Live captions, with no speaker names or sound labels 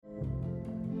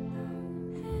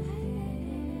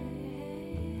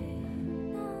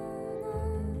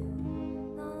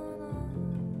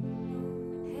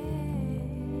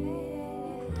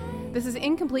This is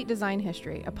Incomplete Design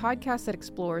History, a podcast that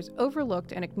explores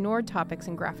overlooked and ignored topics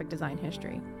in graphic design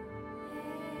history.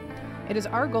 It is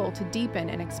our goal to deepen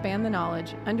and expand the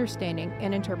knowledge, understanding,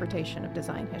 and interpretation of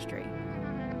design history.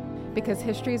 Because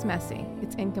history is messy,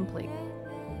 it's incomplete.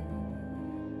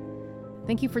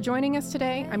 Thank you for joining us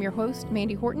today. I'm your host,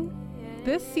 Mandy Horton.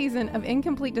 This season of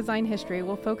Incomplete Design History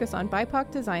will focus on BIPOC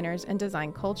designers and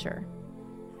design culture.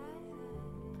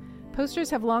 Posters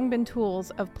have long been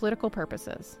tools of political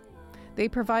purposes. They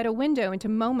provide a window into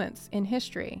moments in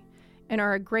history and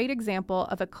are a great example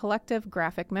of a collective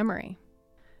graphic memory.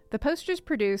 The posters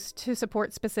produced to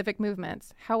support specific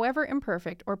movements, however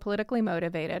imperfect or politically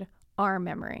motivated, are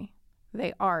memory.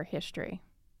 They are history.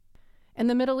 In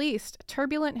the Middle East,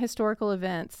 turbulent historical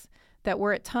events that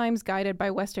were at times guided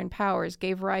by Western powers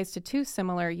gave rise to two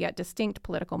similar yet distinct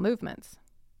political movements.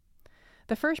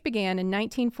 The first began in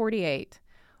 1948,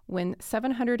 when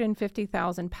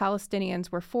 750,000 Palestinians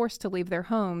were forced to leave their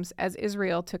homes as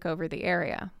Israel took over the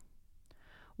area.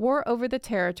 War over the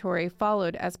territory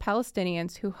followed as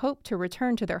Palestinians who hoped to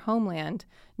return to their homeland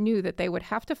knew that they would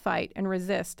have to fight and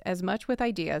resist as much with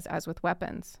ideas as with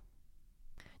weapons.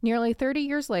 Nearly 30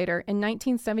 years later, in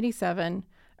 1977,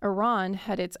 Iran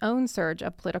had its own surge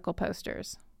of political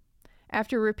posters.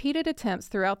 After repeated attempts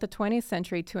throughout the 20th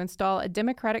century to install a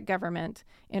democratic government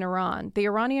in Iran, the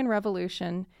Iranian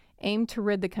Revolution aimed to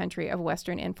rid the country of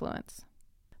Western influence.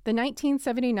 The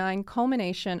 1979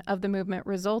 culmination of the movement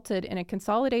resulted in a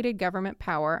consolidated government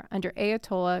power under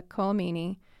Ayatollah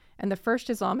Khomeini and the first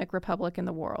Islamic Republic in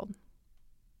the world.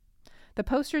 The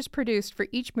posters produced for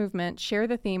each movement share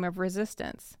the theme of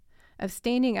resistance, of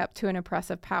standing up to an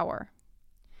oppressive power.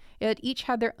 Yet each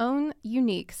had their own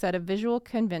unique set of visual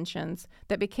conventions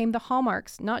that became the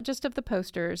hallmarks not just of the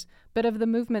posters, but of the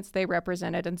movements they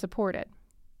represented and supported.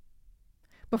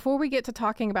 Before we get to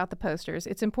talking about the posters,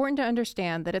 it's important to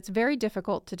understand that it's very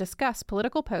difficult to discuss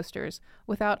political posters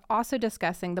without also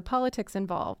discussing the politics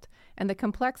involved and the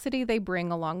complexity they bring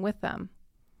along with them.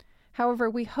 However,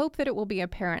 we hope that it will be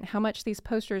apparent how much these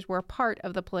posters were a part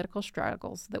of the political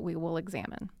struggles that we will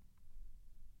examine.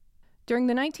 During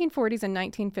the 1940s and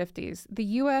 1950s, the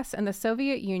U.S. and the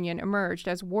Soviet Union emerged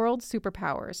as world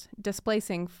superpowers,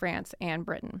 displacing France and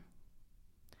Britain.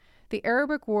 The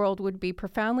Arabic world would be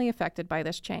profoundly affected by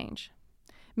this change.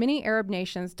 Many Arab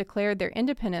nations declared their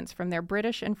independence from their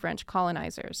British and French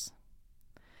colonizers.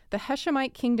 The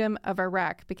Hashemite Kingdom of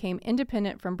Iraq became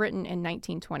independent from Britain in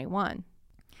 1921.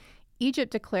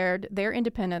 Egypt declared their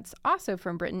independence also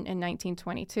from Britain in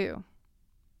 1922.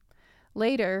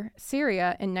 Later,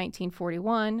 Syria in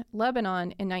 1941,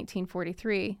 Lebanon in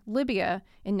 1943, Libya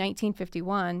in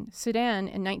 1951, Sudan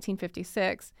in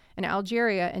 1956, and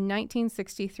Algeria in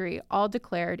 1963 all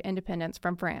declared independence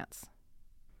from France.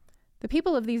 The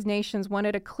people of these nations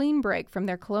wanted a clean break from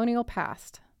their colonial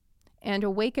past and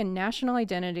awaken national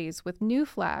identities with new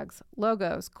flags,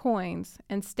 logos, coins,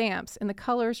 and stamps in the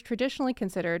colors traditionally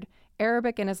considered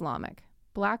Arabic and Islamic: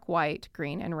 black, white,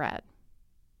 green, and red.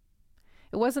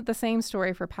 It wasn't the same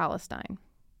story for Palestine.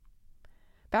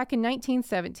 Back in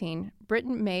 1917,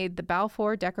 Britain made the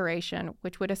Balfour Declaration,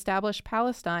 which would establish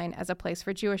Palestine as a place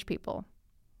for Jewish people.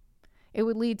 It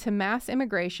would lead to mass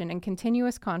immigration and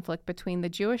continuous conflict between the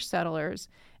Jewish settlers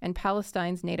and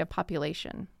Palestine's native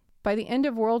population. By the end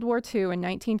of World War II in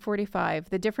 1945,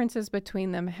 the differences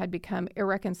between them had become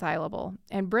irreconcilable,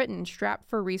 and Britain, strapped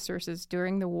for resources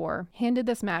during the war, handed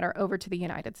this matter over to the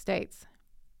United States.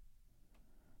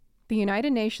 The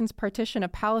United Nations partition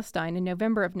of Palestine in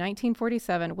November of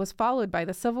 1947 was followed by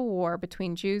the civil war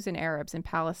between Jews and Arabs in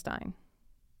Palestine.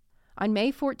 On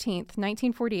May 14,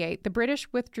 1948, the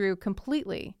British withdrew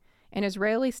completely, and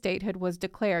Israeli statehood was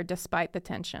declared despite the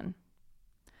tension.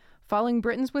 Following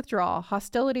Britain's withdrawal,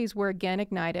 hostilities were again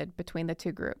ignited between the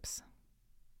two groups.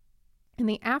 In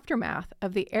the aftermath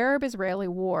of the Arab-Israeli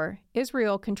War,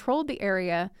 Israel controlled the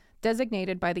area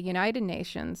designated by the United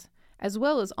Nations, as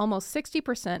well as almost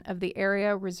 60% of the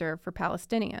area reserved for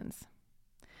Palestinians.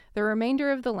 The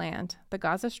remainder of the land, the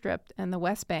Gaza Strip and the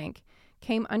West Bank,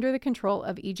 came under the control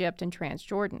of Egypt and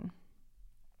Transjordan.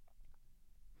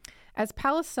 As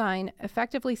Palestine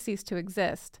effectively ceased to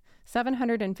exist,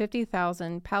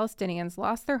 750,000 Palestinians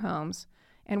lost their homes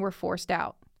and were forced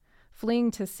out, fleeing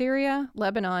to Syria,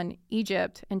 Lebanon,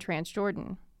 Egypt, and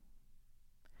Transjordan.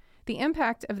 The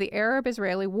impact of the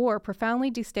Arab-Israeli War profoundly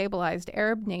destabilized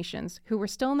Arab nations who were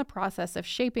still in the process of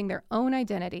shaping their own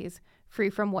identities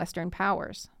free from Western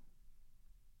powers.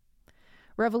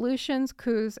 Revolutions,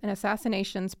 coups, and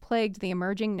assassinations plagued the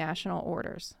emerging national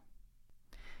orders.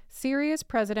 Syria's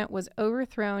president was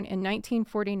overthrown in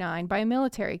 1949 by a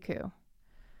military coup.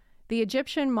 The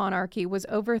Egyptian monarchy was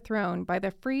overthrown by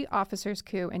the Free Officers'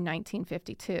 Coup in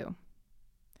 1952.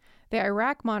 The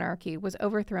Iraq monarchy was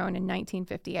overthrown in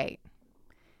 1958.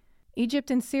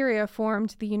 Egypt and Syria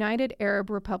formed the United Arab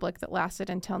Republic that lasted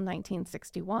until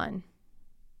 1961.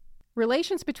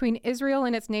 Relations between Israel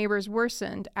and its neighbors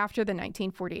worsened after the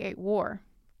 1948 war.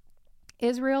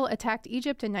 Israel attacked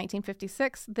Egypt in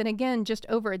 1956, then again just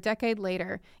over a decade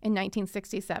later in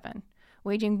 1967,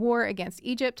 waging war against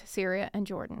Egypt, Syria, and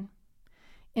Jordan.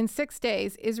 In 6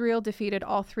 days, Israel defeated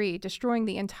all three, destroying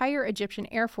the entire Egyptian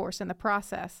Air Force in the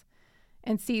process,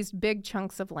 and seized big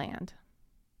chunks of land.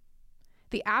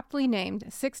 The aptly named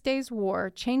 6 Days War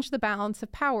changed the balance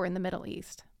of power in the Middle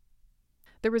East.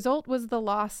 The result was the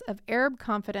loss of Arab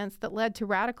confidence that led to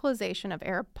radicalization of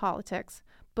Arab politics,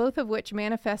 both of which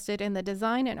manifested in the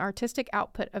design and artistic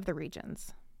output of the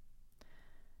regions.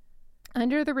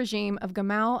 Under the regime of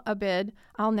Gamal Abd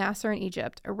al-Nasser in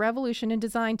Egypt, a revolution in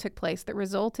design took place that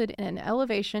resulted in an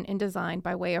elevation in design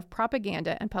by way of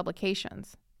propaganda and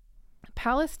publications.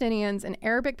 Palestinians and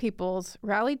Arabic peoples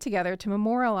rallied together to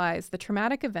memorialize the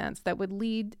traumatic events that would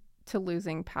lead to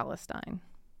losing Palestine.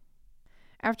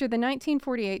 After the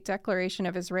 1948 declaration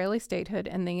of Israeli statehood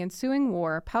and the ensuing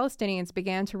war, Palestinians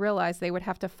began to realize they would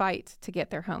have to fight to get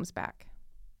their homes back.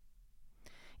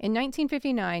 In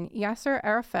 1959, Yasser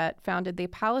Arafat founded the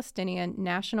Palestinian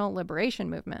National Liberation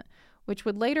Movement, which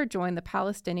would later join the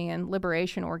Palestinian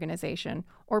Liberation Organization,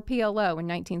 or PLO, in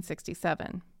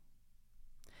 1967.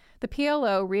 The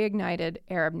PLO reignited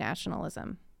Arab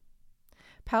nationalism.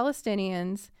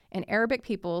 Palestinians and Arabic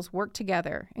peoples worked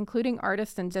together, including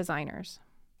artists and designers.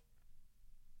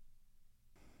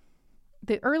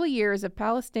 The early years of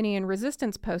Palestinian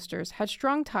resistance posters had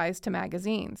strong ties to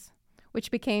magazines, which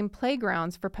became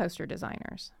playgrounds for poster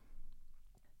designers.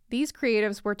 These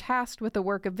creatives were tasked with the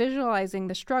work of visualizing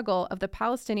the struggle of the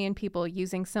Palestinian people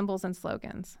using symbols and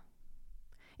slogans.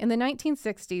 In the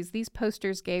 1960s, these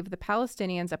posters gave the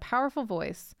Palestinians a powerful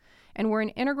voice and were an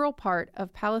integral part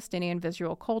of Palestinian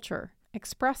visual culture,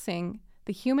 expressing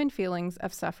the human feelings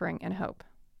of suffering and hope.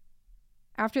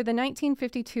 After the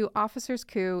 1952 officers'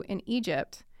 coup in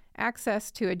Egypt,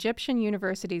 access to Egyptian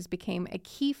universities became a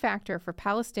key factor for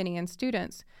Palestinian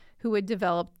students who would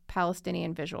develop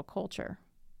Palestinian visual culture.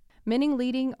 Many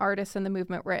leading artists in the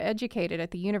movement were educated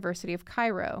at the University of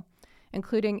Cairo,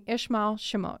 including Ismail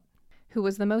Shamot, who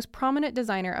was the most prominent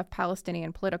designer of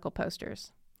Palestinian political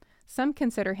posters. Some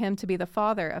consider him to be the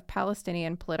father of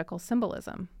Palestinian political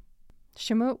symbolism.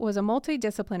 Shamot was a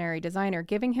multidisciplinary designer,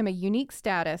 giving him a unique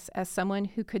status as someone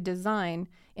who could design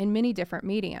in many different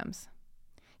mediums.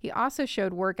 He also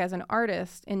showed work as an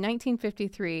artist in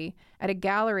 1953 at a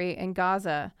gallery in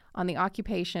Gaza on the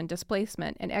occupation,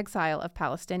 displacement, and exile of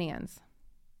Palestinians.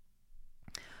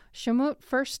 Shamot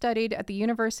first studied at the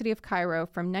University of Cairo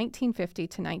from 1950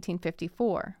 to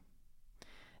 1954.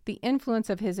 The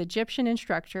influence of his Egyptian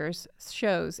instructors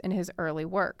shows in his early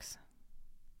works.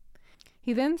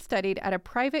 He then studied at a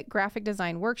private graphic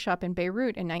design workshop in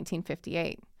Beirut in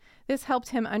 1958. This helped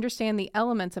him understand the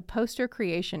elements of poster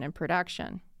creation and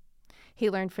production. He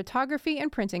learned photography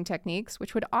and printing techniques,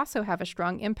 which would also have a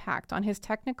strong impact on his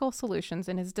technical solutions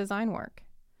in his design work.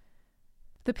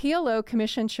 The PLO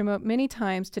commissioned Shamot many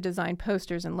times to design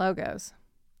posters and logos.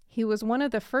 He was one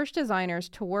of the first designers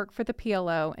to work for the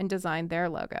PLO and design their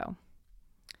logo.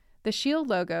 The Shield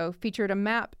logo featured a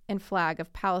map and flag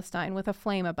of Palestine with a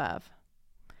flame above.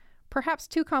 Perhaps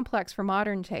too complex for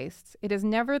modern tastes, it is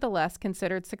nevertheless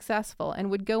considered successful and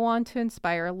would go on to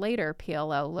inspire later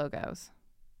PLO logos.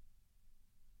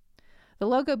 The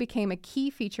logo became a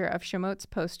key feature of Shamot's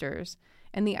posters,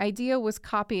 and the idea was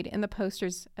copied in the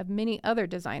posters of many other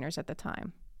designers at the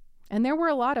time. And there were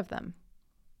a lot of them.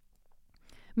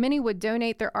 Many would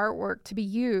donate their artwork to be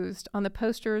used on the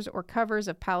posters or covers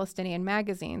of Palestinian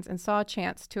magazines and saw a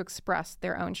chance to express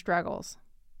their own struggles.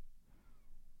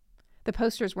 The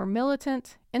posters were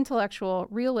militant, intellectual,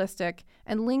 realistic,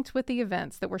 and linked with the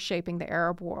events that were shaping the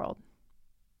Arab world.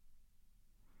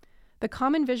 The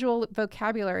common visual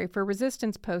vocabulary for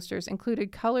resistance posters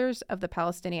included colors of the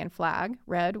Palestinian flag,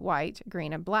 red, white,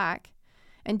 green, and black,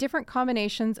 and different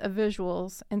combinations of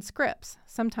visuals and scripts,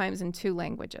 sometimes in 2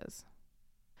 languages.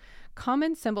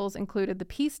 Common symbols included the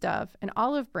peace dove, an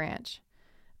olive branch,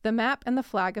 the map and the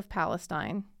flag of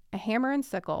Palestine, a hammer and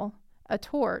sickle, a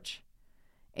torch,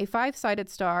 a 5-sided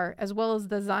star, as well as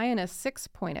the Zionist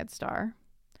 6-pointed star,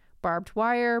 barbed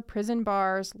wire, prison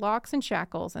bars, locks and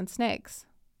shackles, and snakes.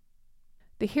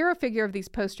 The hero figure of these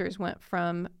posters went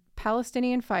from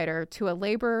Palestinian fighter to a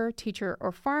laborer, teacher,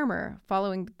 or farmer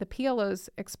following the PLO's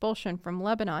expulsion from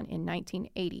Lebanon in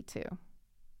 1982.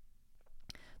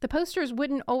 The posters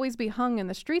wouldn't always be hung in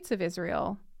the streets of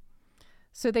Israel,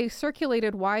 so they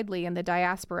circulated widely in the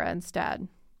diaspora instead.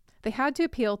 They had to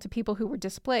appeal to people who were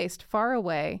displaced far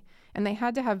away, and they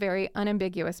had to have very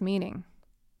unambiguous meaning.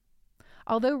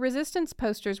 Although resistance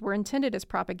posters were intended as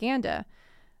propaganda,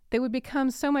 they would become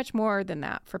so much more than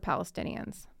that for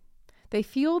Palestinians. They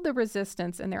fueled the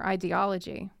resistance in their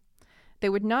ideology. They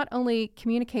would not only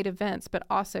communicate events, but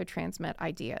also transmit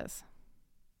ideas.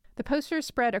 The posters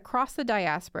spread across the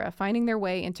diaspora, finding their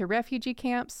way into refugee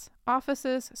camps,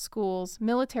 offices, schools,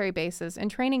 military bases, and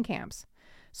training camps,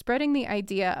 spreading the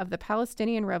idea of the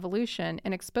Palestinian Revolution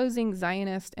and exposing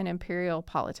Zionist and imperial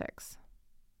politics.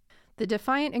 The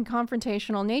defiant and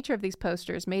confrontational nature of these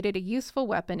posters made it a useful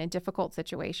weapon in difficult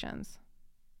situations.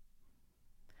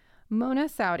 Mona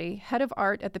Saudi, head of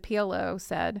art at the PLO,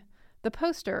 said, "The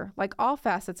poster, like all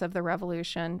facets of the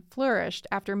revolution, flourished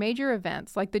after major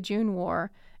events like the June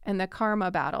War and the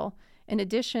Karma Battle, in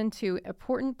addition to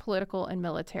important political and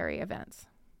military events."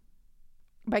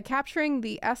 By capturing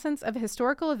the essence of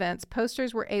historical events,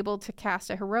 posters were able to cast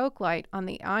a heroic light on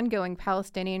the ongoing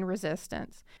Palestinian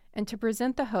resistance and to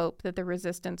present the hope that the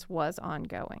resistance was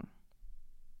ongoing.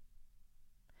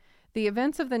 The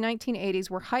events of the 1980s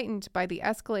were heightened by the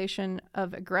escalation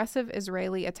of aggressive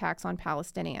Israeli attacks on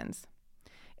Palestinians.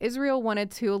 Israel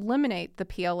wanted to eliminate the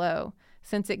PLO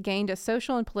since it gained a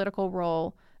social and political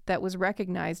role that was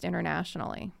recognized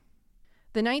internationally.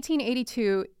 The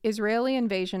 1982 Israeli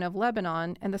invasion of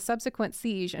Lebanon and the subsequent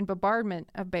siege and bombardment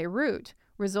of Beirut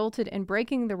resulted in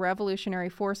breaking the revolutionary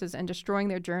forces and destroying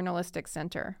their journalistic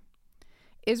center.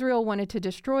 Israel wanted to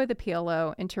destroy the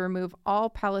PLO and to remove all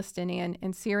Palestinian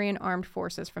and Syrian armed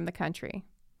forces from the country.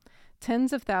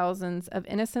 Tens of thousands of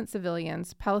innocent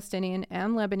civilians, Palestinian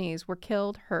and Lebanese, were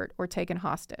killed, hurt, or taken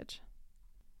hostage.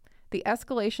 The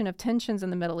escalation of tensions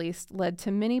in the Middle East led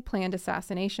to many planned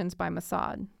assassinations by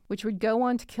Mossad, which would go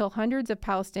on to kill hundreds of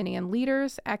Palestinian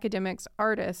leaders, academics,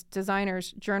 artists,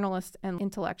 designers, journalists, and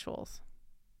intellectuals.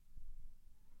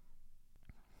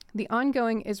 The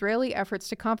ongoing Israeli efforts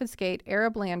to confiscate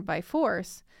Arab land by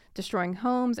force, destroying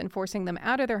homes and forcing them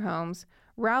out of their homes,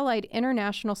 rallied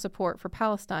international support for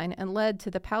Palestine and led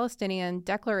to the Palestinian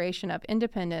Declaration of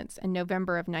Independence in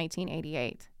November of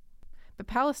 1988. But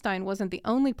Palestine wasn't the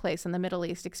only place in the Middle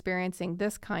East experiencing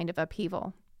this kind of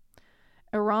upheaval.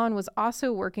 Iran was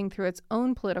also working through its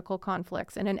own political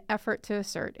conflicts in an effort to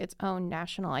assert its own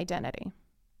national identity.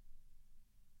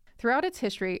 Throughout its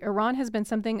history, Iran has been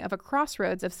something of a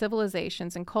crossroads of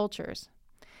civilizations and cultures.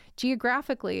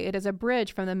 Geographically, it is a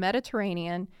bridge from the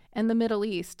Mediterranean and the Middle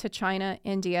East to China,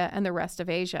 India, and the rest of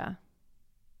Asia.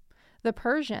 The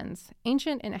Persians,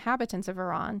 ancient inhabitants of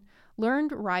Iran,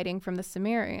 learned writing from the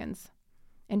Sumerians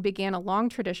and began a long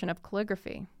tradition of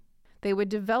calligraphy. They would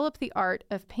develop the art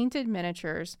of painted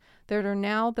miniatures that are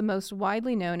now the most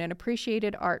widely known and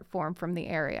appreciated art form from the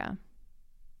area.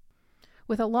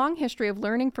 With a long history of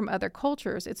learning from other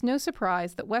cultures, it's no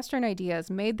surprise that Western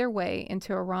ideas made their way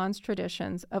into Iran's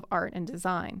traditions of art and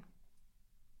design.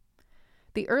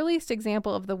 The earliest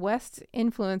example of the West's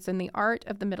influence in the art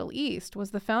of the Middle East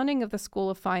was the founding of the School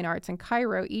of Fine Arts in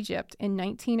Cairo, Egypt, in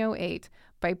 1908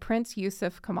 by Prince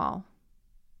Yusuf Kemal.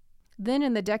 Then,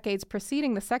 in the decades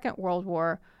preceding the Second World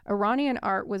War, Iranian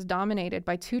art was dominated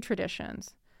by two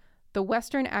traditions: the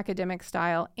Western academic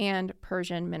style and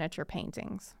Persian miniature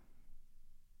paintings.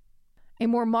 A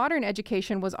more modern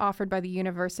education was offered by the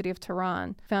University of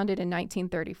Tehran, founded in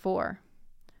 1934.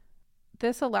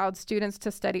 This allowed students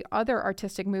to study other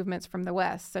artistic movements from the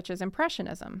West, such as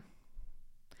Impressionism.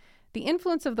 The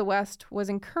influence of the West was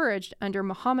encouraged under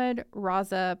Mohammad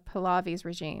Reza Pahlavi's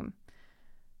regime,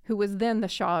 who was then the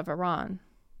Shah of Iran.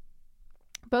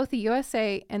 Both the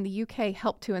USA and the UK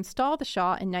helped to install the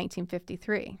Shah in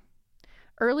 1953.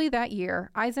 Early that year,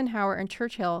 Eisenhower and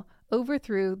Churchill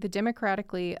overthrew the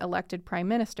democratically elected Prime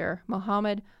Minister,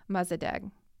 Mohammad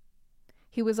Mossadegh.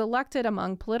 He was elected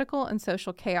among political and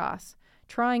social chaos,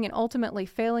 trying and ultimately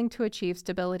failing to achieve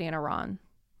stability in Iran.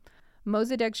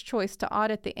 Mossadegh's choice to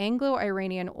audit the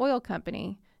Anglo-Iranian Oil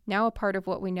Company, now a part of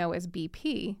what we know as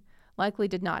BP, likely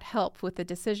did not help with the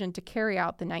decision to carry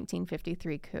out the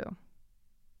 1953 coup.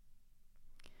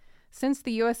 Since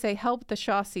the USA helped the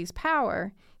Shah seize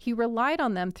power, he relied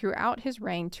on them throughout his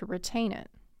reign to retain it.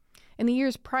 In the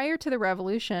years prior to the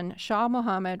revolution, Shah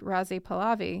Mohammad Reza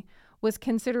Pahlavi was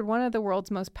considered one of the world's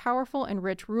most powerful and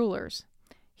rich rulers.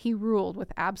 He ruled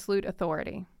with absolute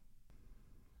authority.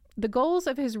 The goals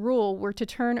of his rule were to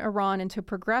turn Iran into a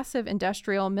progressive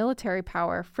industrial military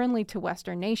power friendly to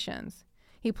Western nations.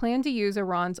 He planned to use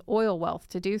Iran's oil wealth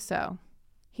to do so.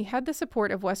 He had the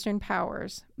support of Western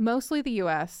powers, mostly the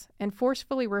U.S., and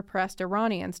forcefully repressed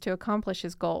Iranians to accomplish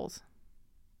his goals.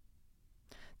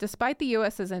 Despite the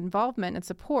U.S.'s involvement and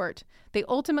support, they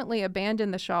ultimately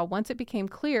abandoned the Shah once it became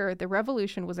clear the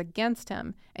revolution was against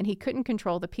him and he couldn't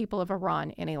control the people of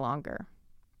Iran any longer.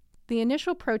 The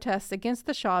initial protests against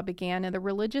the Shah began in the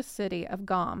religious city of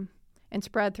Qom and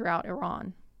spread throughout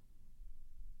Iran.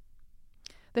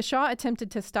 The Shah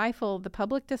attempted to stifle the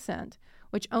public dissent,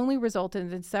 which only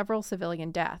resulted in several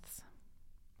civilian deaths.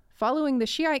 Following the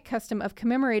Shiite custom of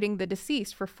commemorating the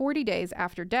deceased for 40 days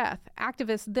after death,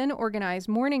 activists then organized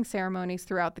mourning ceremonies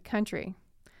throughout the country.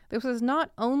 This was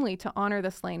not only to honor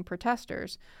the slain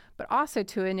protesters, but also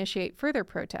to initiate further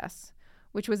protests,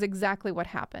 which was exactly what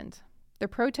happened. The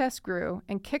protests grew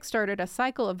and kick-started a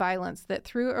cycle of violence that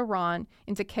threw Iran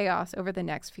into chaos over the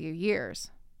next few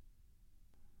years.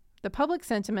 The public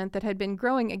sentiment that had been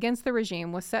growing against the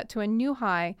regime was set to a new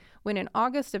high when in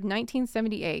August of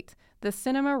 1978, the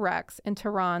Cinema Rex in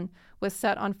Tehran was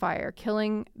set on fire,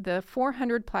 killing the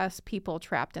 400-plus people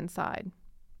trapped inside.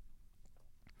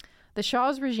 The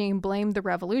Shah's regime blamed the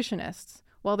revolutionists,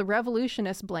 while the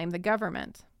revolutionists blamed the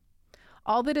government.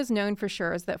 All that is known for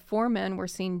sure is that 4 men were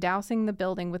seen dousing the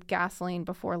building with gasoline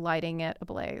before lighting it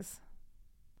ablaze.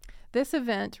 This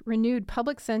event renewed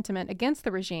public sentiment against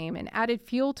the regime and added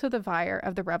fuel to the fire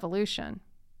of the revolution.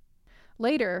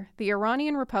 Later, the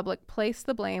Iranian Republic placed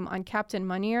the blame on Captain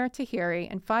Munir Tahiri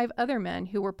and 5 other men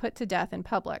who were put to death in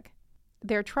public.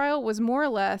 Their trial was more or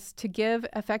less to give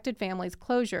affected families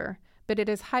closure, but it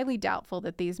is highly doubtful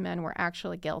that these men were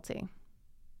actually guilty.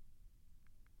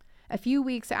 A few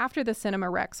weeks after the Cinema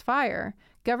Rex fire,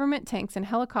 government tanks and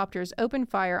helicopters opened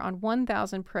fire on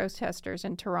 1,000 protesters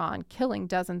in Tehran, killing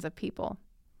dozens of people.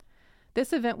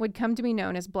 This event would come to be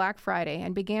known as Black Friday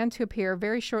and began to appear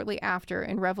very shortly after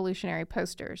in revolutionary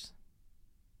posters.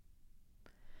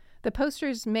 The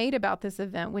posters made about this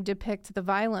event would depict the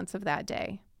violence of that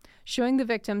day, showing the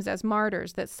victims as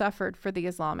martyrs that suffered for the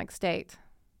Islamic State.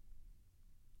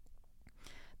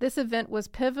 This event was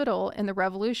pivotal in the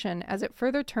revolution as it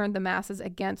further turned the masses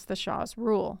against the Shah's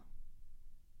rule.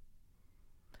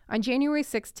 On January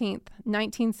 16,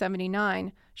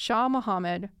 1979, Shah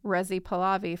Mohammad Reza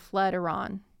Pahlavi fled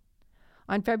Iran.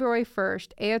 On February 1st,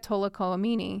 Ayatollah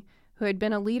Khomeini, who had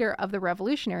been a leader of the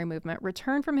revolutionary movement,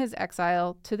 returned from his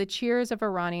exile to the cheers of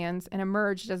Iranians and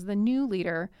emerged as the new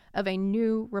leader of a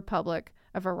new Republic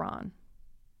of Iran.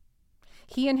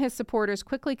 He and his supporters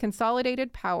quickly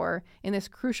consolidated power in this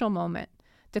crucial moment,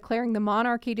 declaring the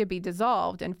monarchy to be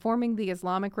dissolved and forming the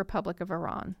Islamic Republic of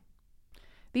Iran.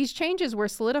 These changes were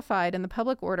solidified in the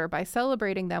public order by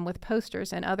celebrating them with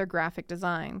posters and other graphic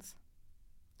designs.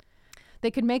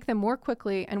 They could make them more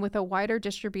quickly and with a wider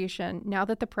distribution now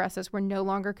that the presses were no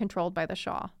longer controlled by the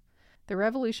Shah. The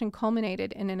revolution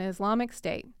culminated in an Islamic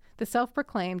state, the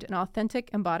self-proclaimed and authentic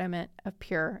embodiment of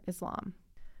pure Islam.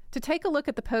 To take a look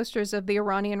at the posters of the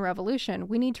Iranian Revolution,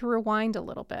 we need to rewind a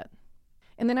little bit.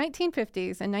 In the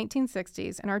 1950s and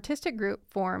 1960s, an artistic group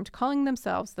formed calling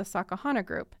themselves the Sakahana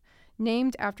Group,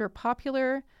 named after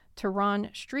popular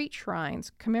Tehran street shrines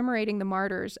commemorating the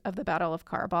martyrs of the Battle of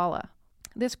Karbala.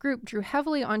 This group drew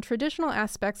heavily on traditional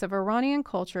aspects of Iranian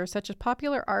culture, such as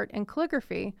popular art and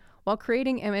calligraphy, while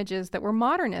creating images that were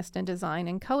modernist in design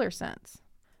and color sense.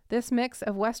 This mix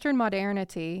of Western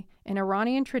modernity and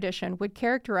Iranian tradition would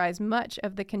characterize much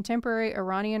of the contemporary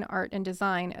Iranian art and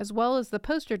design, as well as the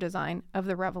poster design of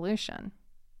the revolution.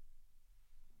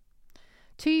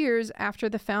 2 years after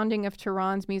the founding of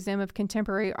Tehran's Museum of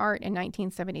Contemporary Art in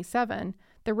 1977,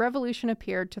 the revolution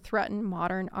appeared to threaten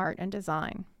modern art and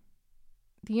design.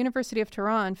 The University of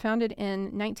Tehran, founded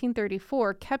in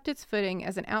 1934, kept its footing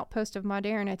as an outpost of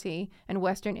modernity and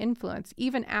Western influence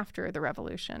even after the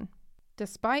revolution.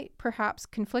 Despite perhaps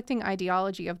conflicting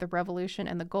ideology of the revolution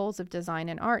and the goals of design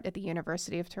and art at the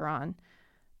University of Tehran,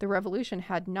 the revolution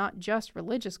had not just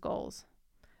religious goals,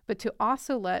 but to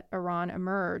also let Iran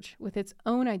emerge with its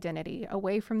own identity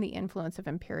away from the influence of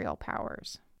imperial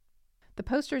powers. The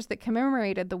posters that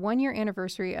commemorated the one-year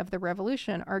anniversary of the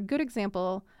revolution are a good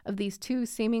example of these two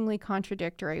seemingly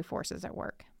contradictory forces at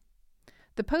work.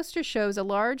 The poster shows a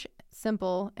large,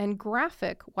 simple, and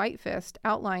graphic white fist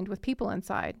outlined with people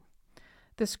inside.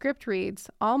 The script reads,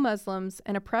 "All Muslims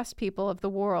and oppressed people of the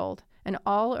world and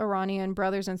all Iranian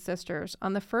brothers and sisters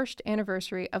on the first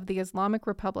anniversary of the Islamic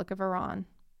Republic of Iran."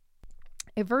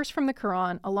 A verse from the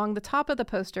Quran along the top of the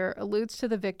poster alludes to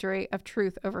the victory of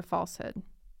truth over falsehood.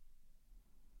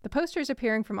 The posters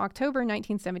appearing from October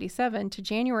 1977 to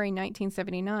January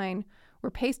 1979 were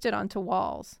pasted onto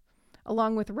walls,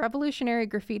 along with revolutionary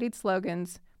graffitied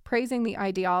slogans praising the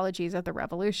ideologies of the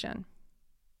revolution.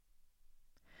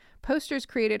 Posters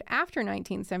created after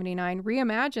 1979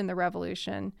 reimagined the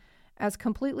revolution as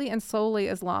completely and solely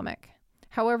Islamic.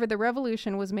 However, the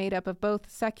revolution was made up of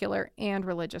both secular and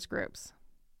religious groups.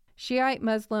 Shiite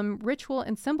Muslim ritual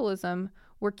and symbolism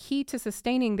were key to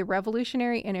sustaining the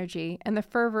revolutionary energy and the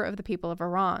fervor of the people of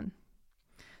Iran.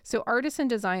 So artists and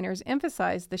designers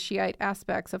emphasized the Shiite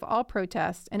aspects of all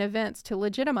protests and events to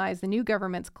legitimize the new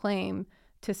government's claim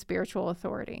to spiritual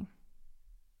authority.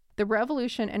 The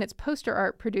revolution and its poster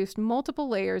art produced multiple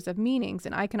layers of meanings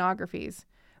and iconographies,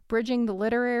 bridging the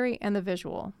literary and the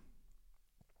visual.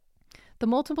 The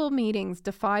multiple meanings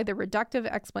defy the reductive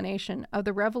explanation of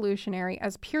the revolutionary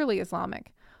as purely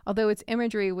Islamic, although its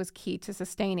imagery was key to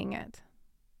sustaining it.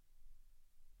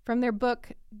 From their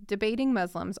book, Debating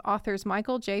Muslims, authors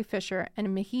Michael J. Fisher and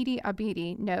Mehdi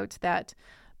Abidi note that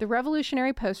the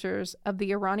revolutionary posters of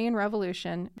the Iranian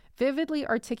Revolution vividly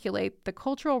articulate the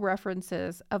cultural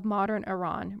references of modern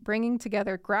Iran, bringing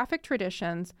together graphic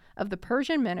traditions of the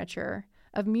Persian miniature,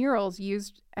 of murals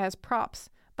used as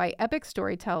props by epic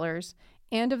storytellers,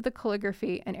 and of the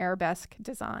calligraphy and arabesque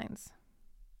designs.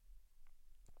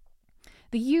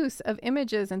 The use of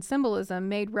images and symbolism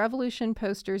made revolution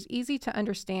posters easy to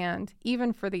understand,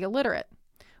 even for the illiterate,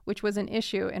 which was an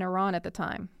issue in Iran at the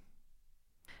time.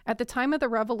 At the time of the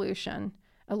revolution,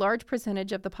 a large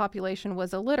percentage of the population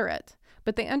was illiterate,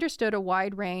 but they understood a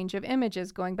wide range of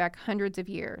images going back hundreds of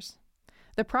years.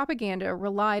 The propaganda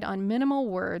relied on minimal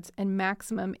words and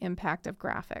maximum impact of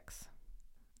graphics.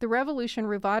 The revolution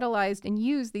revitalized and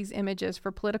used these images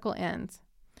for political ends.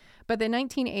 By the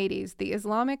 1980s, the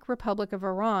Islamic Republic of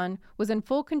Iran was in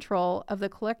full control of the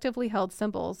collectively held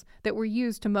symbols that were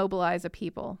used to mobilize a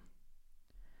people.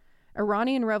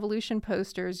 Iranian Revolution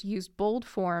posters used bold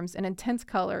forms and intense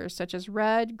colors such as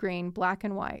red, green, black,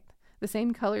 and white, the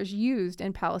same colors used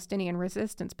in Palestinian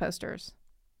resistance posters.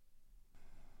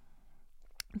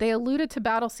 They alluded to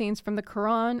battle scenes from the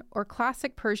Quran or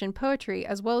classic Persian poetry,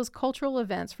 as well as cultural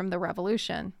events from the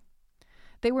revolution.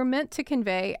 They were meant to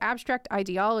convey abstract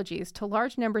ideologies to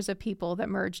large numbers of people that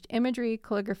merged imagery,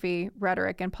 calligraphy,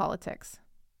 rhetoric, and politics.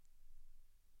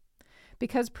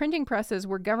 Because printing presses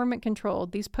were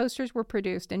government-controlled, these posters were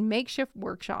produced in makeshift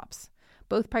workshops,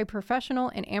 both by professional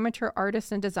and amateur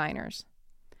artists and designers.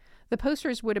 The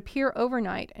posters would appear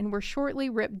overnight and were shortly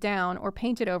ripped down or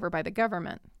painted over by the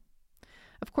government.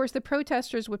 Of course, the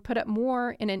protesters would put up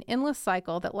more in an endless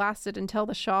cycle that lasted until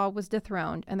the Shah was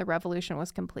dethroned and the revolution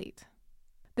was complete.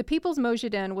 The People's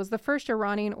Mojahedin was the first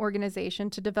Iranian organization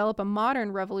to develop a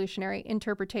modern revolutionary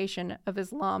interpretation of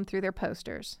Islam through their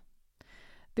posters.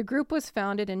 The group was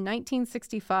founded in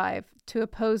 1965 to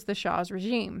oppose the Shah's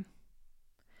regime.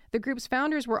 The group's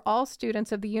founders were all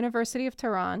students of the University of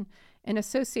Tehran and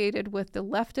associated with the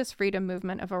leftist freedom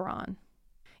movement of Iran.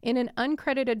 In an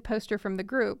uncredited poster from the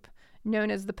group,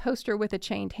 known as the poster with a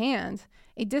chained hand,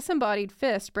 a disembodied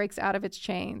fist breaks out of its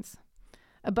chains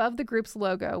above the group's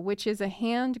logo, which is a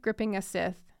hand gripping a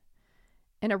scythe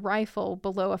and a rifle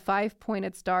below a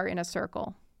 5-pointed star in a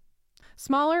circle.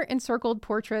 Smaller encircled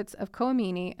portraits of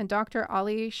Khomeini and Dr.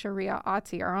 Ali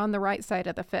Shariati are on the right side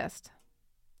of the fist.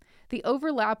 The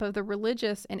overlap of the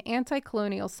religious and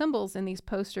anti-colonial symbols in these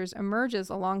posters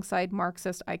emerges alongside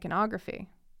Marxist iconography.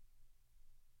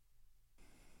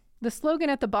 The slogan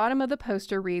at the bottom of the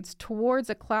poster reads, "Towards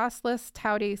a classless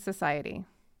Taoudi society."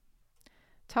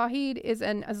 Tawhid is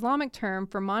an Islamic term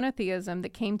for monotheism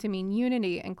that came to mean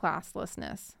unity and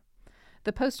classlessness.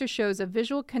 The poster shows a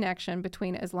visual connection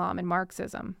between Islam and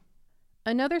Marxism.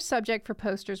 Another subject for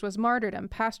posters was martyrdom,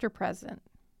 past or present.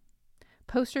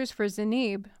 Posters for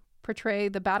Zenib portray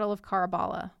the Battle of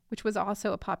Karbala, which was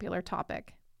also a popular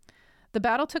topic. The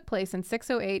battle took place in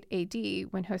 608 AD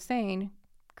when Hussein,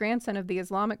 grandson of the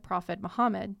Islamic prophet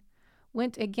Muhammad,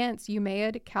 went against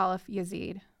Umayyad Caliph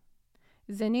Yazid.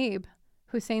 Zenib,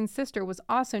 Hussein's sister, was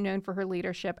also known for her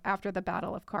leadership after the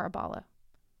Battle of Karbala.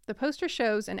 The poster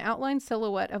shows an outlined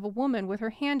silhouette of a woman with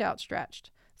her hand outstretched,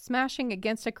 smashing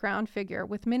against a crowned figure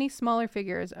with many smaller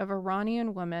figures of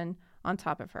Iranian women on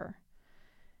top of her.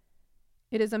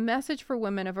 It is a message for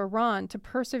women of Iran to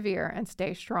persevere and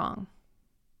stay strong.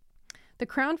 The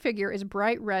crowned figure is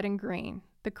bright red and green,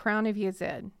 the crown of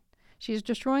Yazid. She is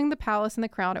destroying the palace and the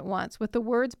crown at once, with the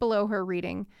words below her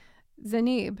reading,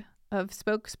 Zenib, of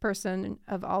spokesperson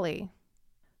of Ali.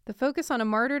 The focus on a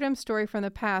martyrdom story from the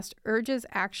past urges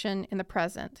action in the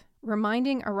present,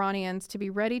 reminding Iranians to be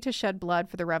ready to shed blood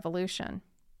for the revolution.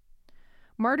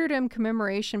 Martyrdom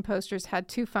commemoration posters had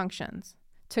two functions: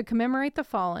 to commemorate the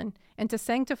fallen and to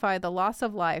sanctify the loss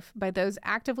of life by those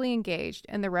actively engaged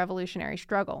in the revolutionary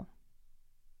struggle.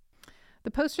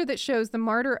 The poster that shows the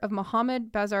martyr of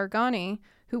Mohammad Bazargani,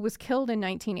 who was killed in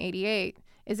 1988,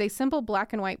 is a simple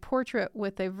black and white portrait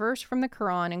with a verse from the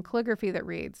Quran in calligraphy that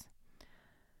reads,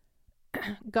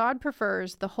 "God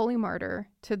prefers the holy martyr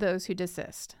to those who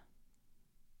desist."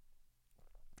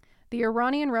 The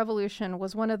Iranian Revolution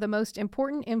was one of the most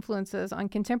important influences on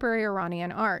contemporary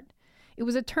Iranian art. It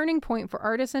was a turning point for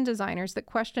artists and designers that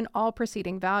questioned all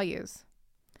preceding values.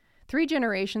 3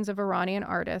 generations of Iranian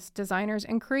artists, designers,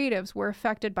 and creatives were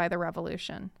affected by the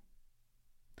revolution.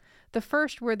 The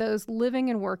first were those living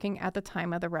and working at the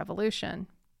time of the revolution.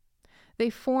 They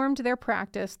formed their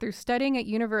practice through studying at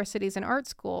universities and art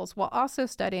schools while also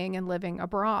studying and living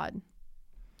abroad.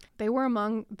 They were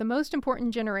among the most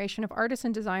important generation of artists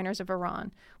and designers of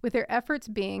Iran, with their efforts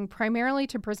being primarily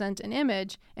to present an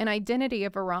image and identity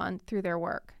of Iran through their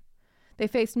work. They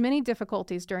faced many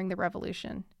difficulties during the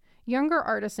revolution. Younger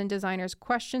artists and designers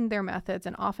questioned their methods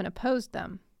and often opposed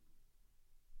them.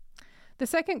 The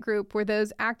second group were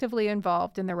those actively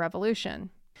involved in the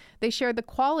revolution. They shared the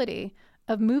quality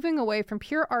of moving away from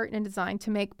pure art and design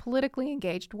to make politically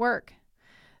engaged work.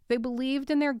 They believed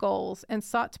in their goals and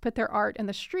sought to put their art in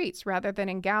the streets rather than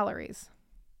in galleries.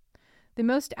 The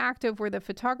most active were the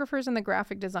photographers and the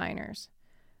graphic designers,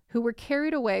 who were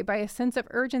carried away by a sense of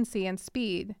urgency and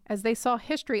speed as they saw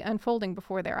history unfolding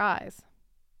before their eyes.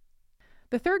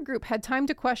 The third group had time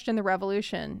to question the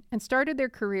revolution and started their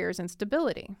careers in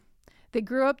stability. They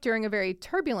grew up during a very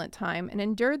turbulent time and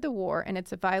endured the war and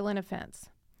its violent events.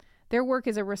 Their work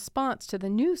is a response to the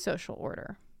new social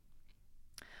order.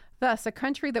 Thus, a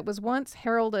country that was once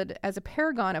heralded as a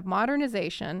paragon of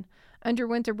modernization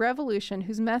underwent a revolution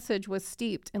whose message was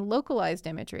steeped in localized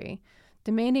imagery,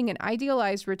 demanding an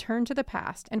idealized return to the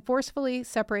past and forcefully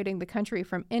separating the country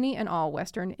from any and all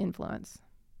Western influence.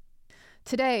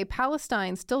 Today,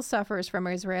 Palestine still suffers from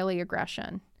Israeli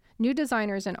aggression. New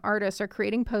designers and artists are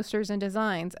creating posters and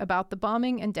designs about the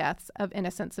bombing and deaths of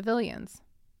innocent civilians.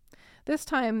 This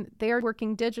time, they are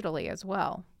working digitally as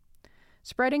well,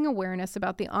 spreading awareness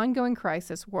about the ongoing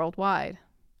crisis worldwide.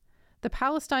 The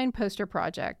Palestine Poster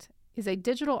Project is a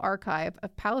digital archive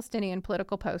of Palestinian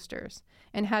political posters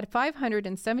and had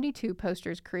 572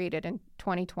 posters created in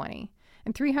 2020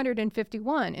 and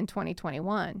 351 in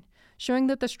 2021, showing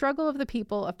that the struggle of the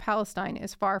people of Palestine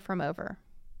is far from over.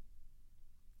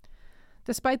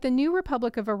 Despite the new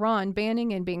Republic of Iran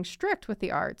banning and being strict with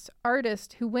the arts,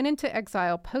 artists who went into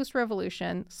exile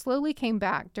post-revolution slowly came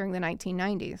back during the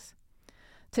 1990s.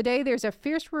 Today, there's a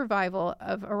fierce revival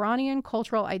of Iranian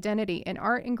cultural identity in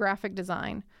art and graphic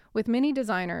design, with many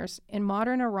designers in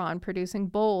modern Iran producing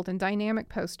bold and dynamic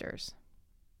posters.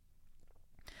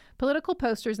 Political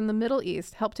posters in the Middle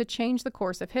East helped to change the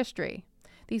course of history.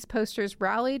 These posters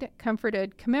rallied,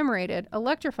 comforted, commemorated,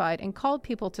 electrified, and called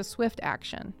people to swift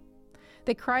action.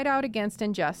 They cried out against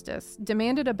injustice,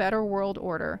 demanded a better world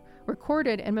order,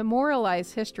 recorded and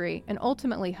memorialized history, and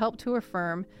ultimately helped to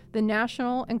affirm the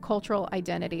national and cultural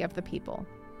identity of the people.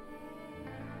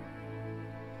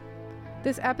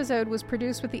 This episode was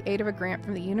produced with the aid of a grant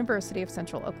from the University of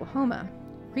Central Oklahoma.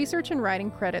 Research and writing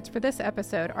credits for this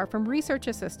episode are from research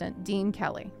assistant Dean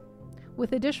Kelly,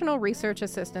 with additional research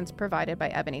assistance provided by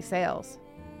Ebony Sales.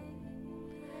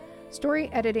 Story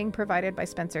editing provided by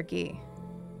Spencer Gee.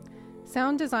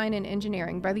 Sound design and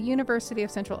engineering by the University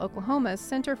of Central Oklahoma's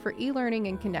Center for E-Learning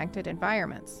and Connected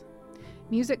Environments.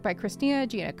 Music by Christina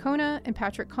Giannacona and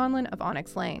Patrick Conlon of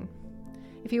Onyx Lane.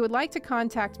 If you would like to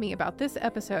contact me about this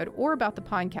episode or about the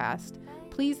podcast,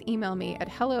 please email me at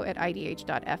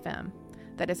hello@idh.fm.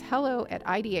 That is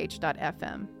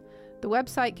hello@idh.fm. The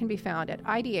website can be found at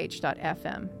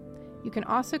idh.fm. You can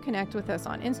also connect with us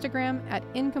on Instagram at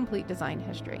Incomplete Design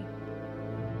History.